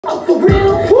Oh, for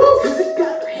real? Woo!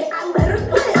 Got her hair, I let her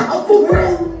play. Oh, for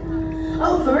real?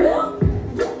 Oh, for real?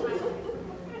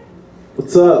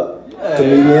 What's up,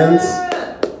 comedians?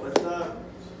 What's up?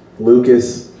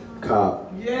 Lucas,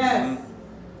 cop. Yes.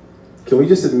 Can we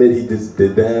just admit he just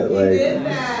did that? He Like, did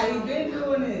that. He been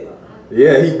doing it.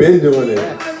 yeah, he been doing it.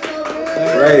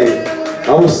 Right.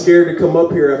 I was scared to come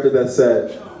up here after that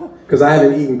set because I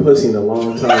haven't eaten pussy in a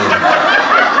long time.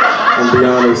 I'm be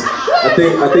honest. I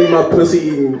think my pussy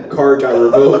eating card got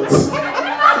revoked.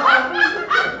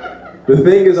 The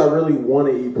thing is, I really want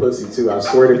to eat pussy too. I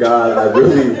swear to God,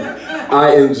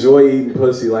 I enjoy eating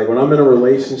pussy. Like when I'm in a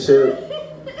relationship,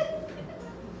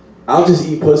 I'll just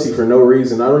eat pussy for no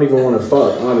reason. I don't even want to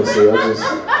fuck, honestly.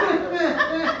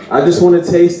 I just want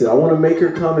to taste it. I want to make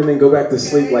her come and then go back to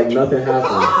sleep like nothing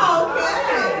happened.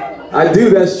 I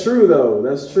do, that's true though,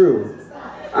 that's true.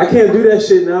 I can't do that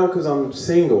shit now because I'm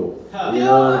single. You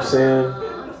know what I'm saying?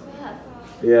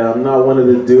 Yeah, I'm not one of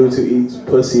the dudes who eats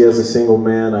pussy as a single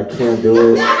man. I can't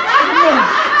do it.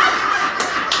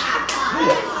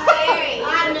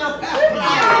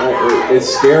 It's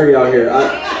scary out here.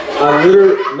 I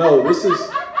literally, no, this is,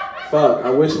 fuck. I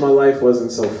wish my life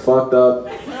wasn't so fucked up.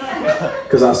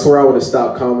 Because I swear I would have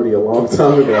stopped comedy a long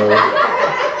time ago.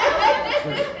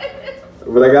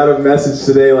 But I got a message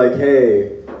today like,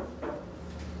 hey,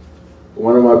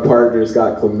 one of my partners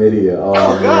got chlamydia.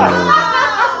 Oh, man.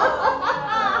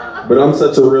 But I'm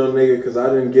such a real nigga because I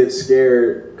didn't get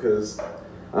scared because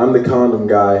I'm the condom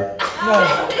guy.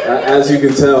 As you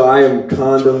can tell, I am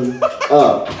condom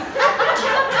up.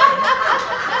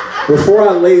 Before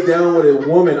I lay down with a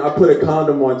woman, I put a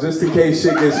condom on just in case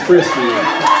shit gets frisky.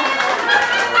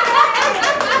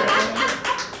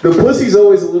 The pussy's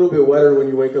always a little bit wetter when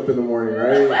you wake up in the morning,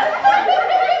 right?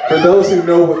 For those who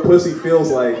know what pussy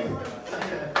feels like,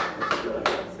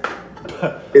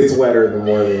 it's wetter in the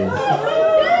morning.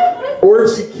 Or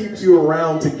if she keeps you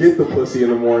around to get the pussy in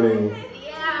the morning.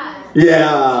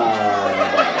 Yeah.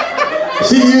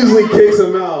 She usually kicks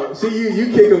him out.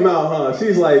 You kick him out, huh?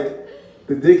 She's like,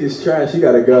 the dick is trash, you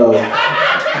gotta go. And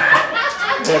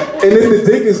if the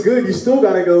dick is good, you still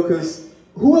gotta go because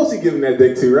who else you giving that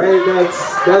dick to, right?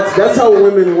 That's how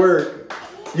women work.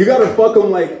 You gotta fuck them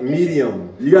like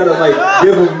medium. You gotta like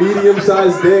give them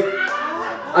medium-sized dick.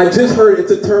 I just heard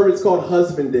it's a term, it's called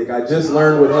husband dick. I just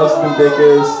learned what husband dick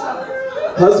is.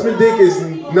 Husband dick is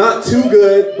not too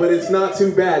good, but it's not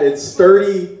too bad. It's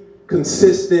sturdy,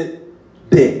 consistent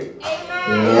dick.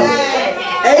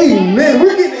 Amen.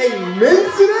 We're getting amen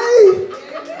today?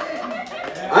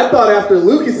 I thought after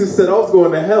Lucas had said I was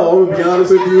going to hell, I'm gonna be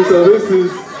honest with you, so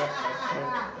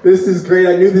this is great.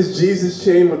 I knew this Jesus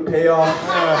chain would pay off.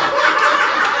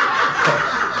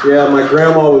 Yeah, my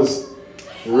grandma was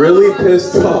really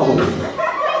pissed off.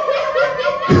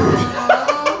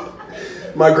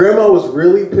 My grandma was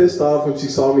really pissed off when she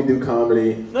saw me do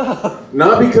comedy.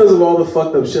 Not because of all the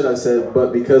fucked up shit I said,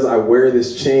 but because I wear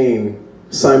this chain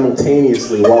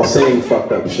simultaneously while saying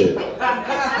fucked up shit.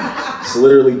 It's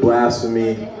literally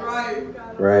blasphemy.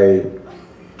 Right.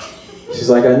 She's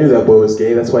like, I knew that boy was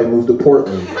gay, that's why he moved to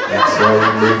Portland. That's why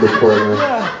he moved to Portland.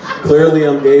 Clearly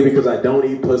I'm gay because I don't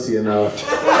eat pussy enough.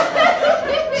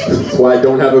 That's why I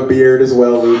don't have a beard as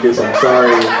well, Lucas, I'm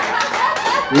sorry.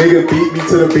 Nigga beat me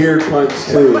to the beard punch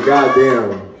too,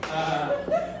 goddamn.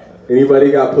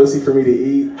 Anybody got pussy for me to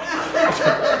eat?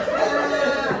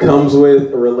 It comes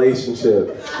with a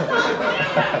relationship.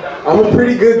 I'm a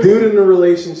pretty good dude in a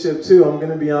relationship too, I'm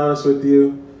gonna be honest with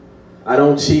you. I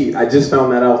don't cheat, I just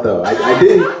found that out though. I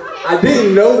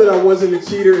didn't know that I wasn't a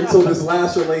cheater until this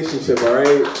last relationship,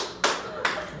 alright?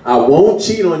 I won't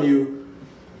cheat on you,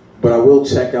 but I will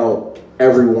check out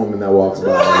every woman that walks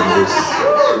by.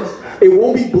 It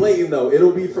won't be blatant though,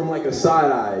 it'll be from like a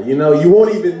side eye, you know? You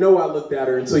won't even know I looked at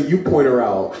her until you point her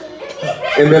out.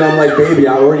 And then I'm like, baby,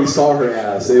 I already saw her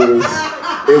ass. It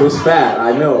was fat,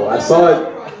 I know. I saw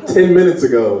it 10 minutes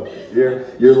ago.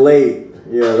 You're late.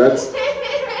 Yeah, that's...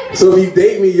 So if you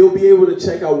date me, you'll be able to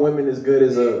check out women as good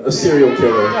as a serial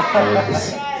killer.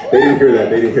 They didn't hear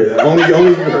that, Only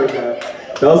you heard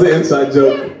that. That was an inside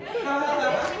joke.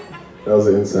 That was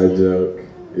an inside joke,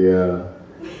 yeah.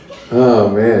 Oh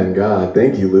man, God,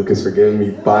 thank you, Lucas, for giving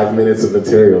me 5 minutes of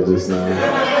material just now.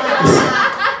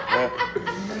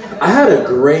 I had a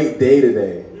great day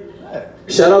today.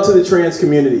 Shout out to the trans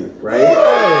community, right?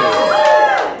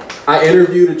 I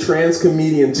interviewed a trans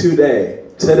comedian today.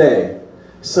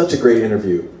 Such a great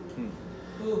interview.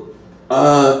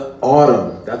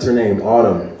 Autumn, that's her name,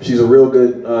 Autumn. She's a real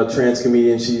good trans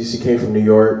comedian. She came from New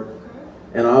York.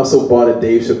 And I also bought a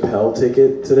Dave Chappelle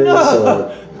ticket today, so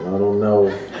I don't know.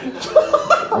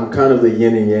 I'm kind of the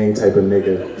yin and yang type of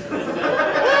nigga.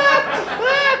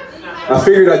 I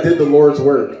figured I did the Lord's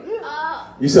work.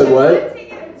 You said what? 1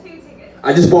 ticket or 2 tickets?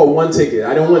 I just bought 1 ticket.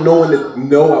 I didn't want no one to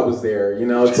know I was there. You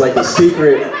know, it's like a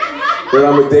secret that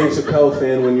I'm a Dave Chappelle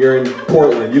fan when you're in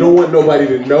Portland. You don't want nobody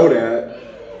to know that,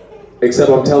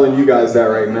 except I'm telling you guys that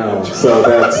right now. So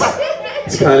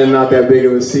it's kind of not that big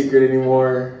of a secret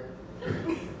anymore.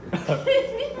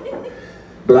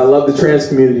 But I love the trans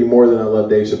community more than I love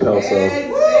Dave Chappelle, so.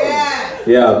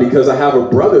 Yeah, because I have a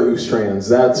brother who's trans.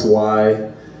 That's why.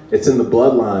 It's in the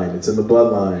bloodline. It's in the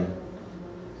bloodline.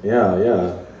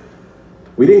 Yeah.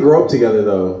 We didn't grow up together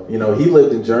though. You know, he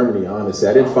lived in Germany, honestly.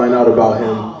 I didn't find out about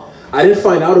him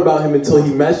until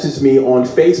he messaged me on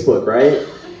Facebook, right?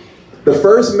 The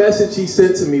first message he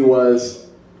sent to me was,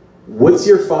 "What's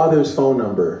your father's phone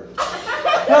number?"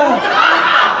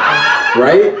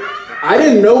 Right? I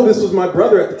didn't know this was my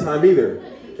brother at the time either.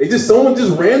 Someone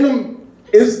just random,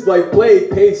 it's like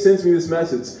Paige sends me this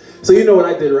message. So you know what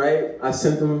I did, right? I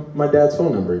sent him my dad's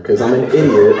phone number because I'm an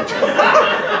idiot.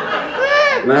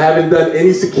 And I haven't done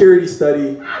any security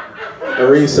study or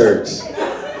research.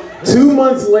 2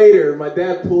 months later, my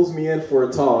dad pulls me in for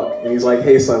a talk and he's like,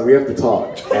 "Hey son, we have to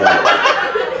talk."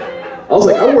 I was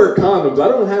like, "I wear condoms, I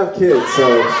don't have kids,"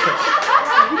 so.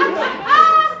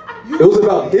 It was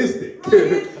about his dick.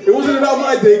 It wasn't about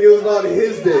my dick, it was about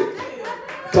his dick.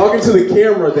 Talking to the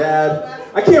camera, Dad.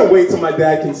 I can't wait till my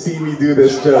dad can see me do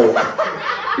this joke.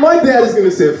 My dad is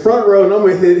gonna sit front row and I'm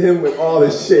gonna hit him with all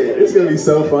this shit. It's gonna be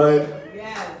so fun.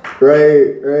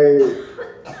 Right.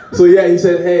 So yeah, he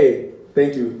said, "Hey,"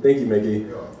 thank you, Mickey.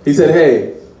 He said,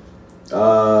 "Hey,"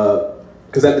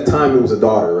 because at the time it was a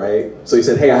daughter, right? So he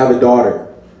said, "Hey, I have a daughter."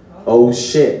 Oh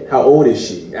shit, how old is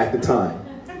she at the time?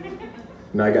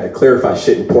 Now I gotta clarify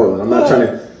shit in Portland. I'm not trying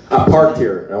to, I parked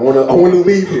here. I wanna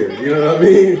leave here, you know what I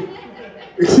mean?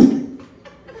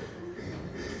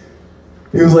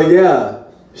 He was like, "Yeah,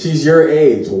 she's your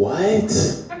age." What?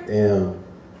 Damn.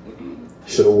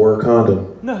 Should've wore a condom.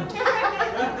 No.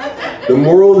 The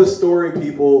moral of the story,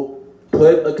 people,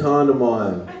 put a condom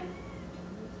on.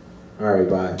 All right,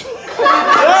 bye.